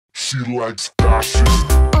She likes fashion.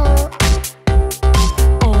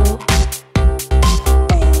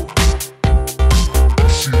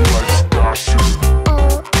 She likes fashion.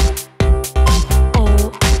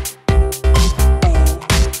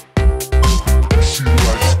 She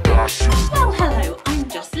likes fashion. Well, hello, I'm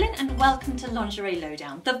Jocelyn and welcome to Lingerie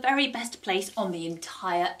Lowdown, the very best place on the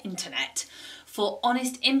entire internet for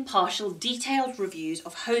honest, impartial, detailed reviews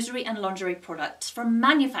of hosiery and lingerie products from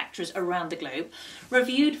manufacturers around the globe,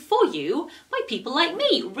 reviewed for you by people like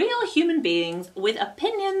me, real human beings with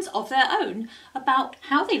opinions of their own about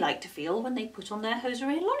how they like to feel when they put on their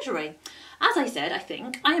hosiery and lingerie. As I said,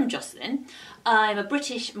 I am Jocelyn. I'm a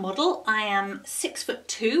British model. I am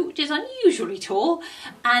 6'2", which is unusually tall,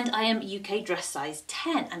 and I am UK dress size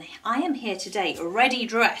 10. And I am here today, ready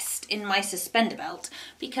dressed in my suspender belt,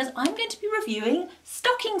 because I'm going to be reviewing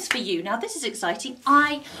stockings for you. Now, this is exciting.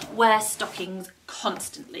 I wear stockings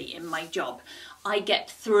constantly in my job. I get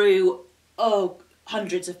through,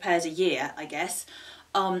 hundreds of pairs a year, I guess.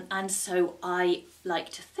 And so I like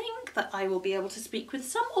to think that I will be able to speak with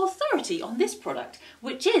some authority on this product,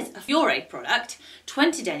 which is a Fiore product,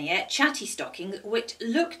 20 denier Chatty stockings, which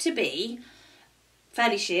look to be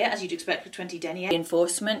fairly sheer, as you'd expect with 20 denier.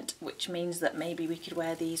 Reinforcement, which means that maybe we could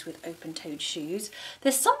wear these with open-toed shoes.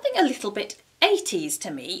 There's something a little bit 80s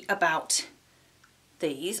to me about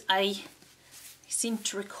these. I seem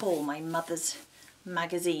to recall my mother's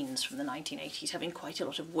magazines from the 1980s having quite a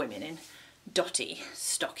lot of women in dotty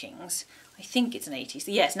stockings. I think it's an 80s.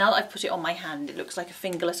 Yes, now that I've put it on my hand, it looks like a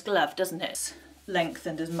fingerless glove, doesn't it?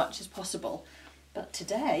 Lengthened as much as possible. But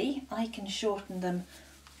today I can shorten them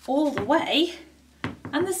all the way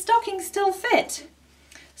and the stockings still fit.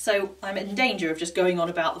 So I'm in danger of just going on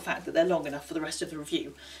about the fact that they're long enough for the rest of the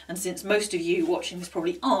review. And since most of you watching this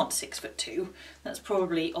probably aren't 6'2", that's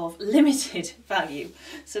probably of limited value.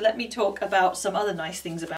 So let me talk about some other nice things about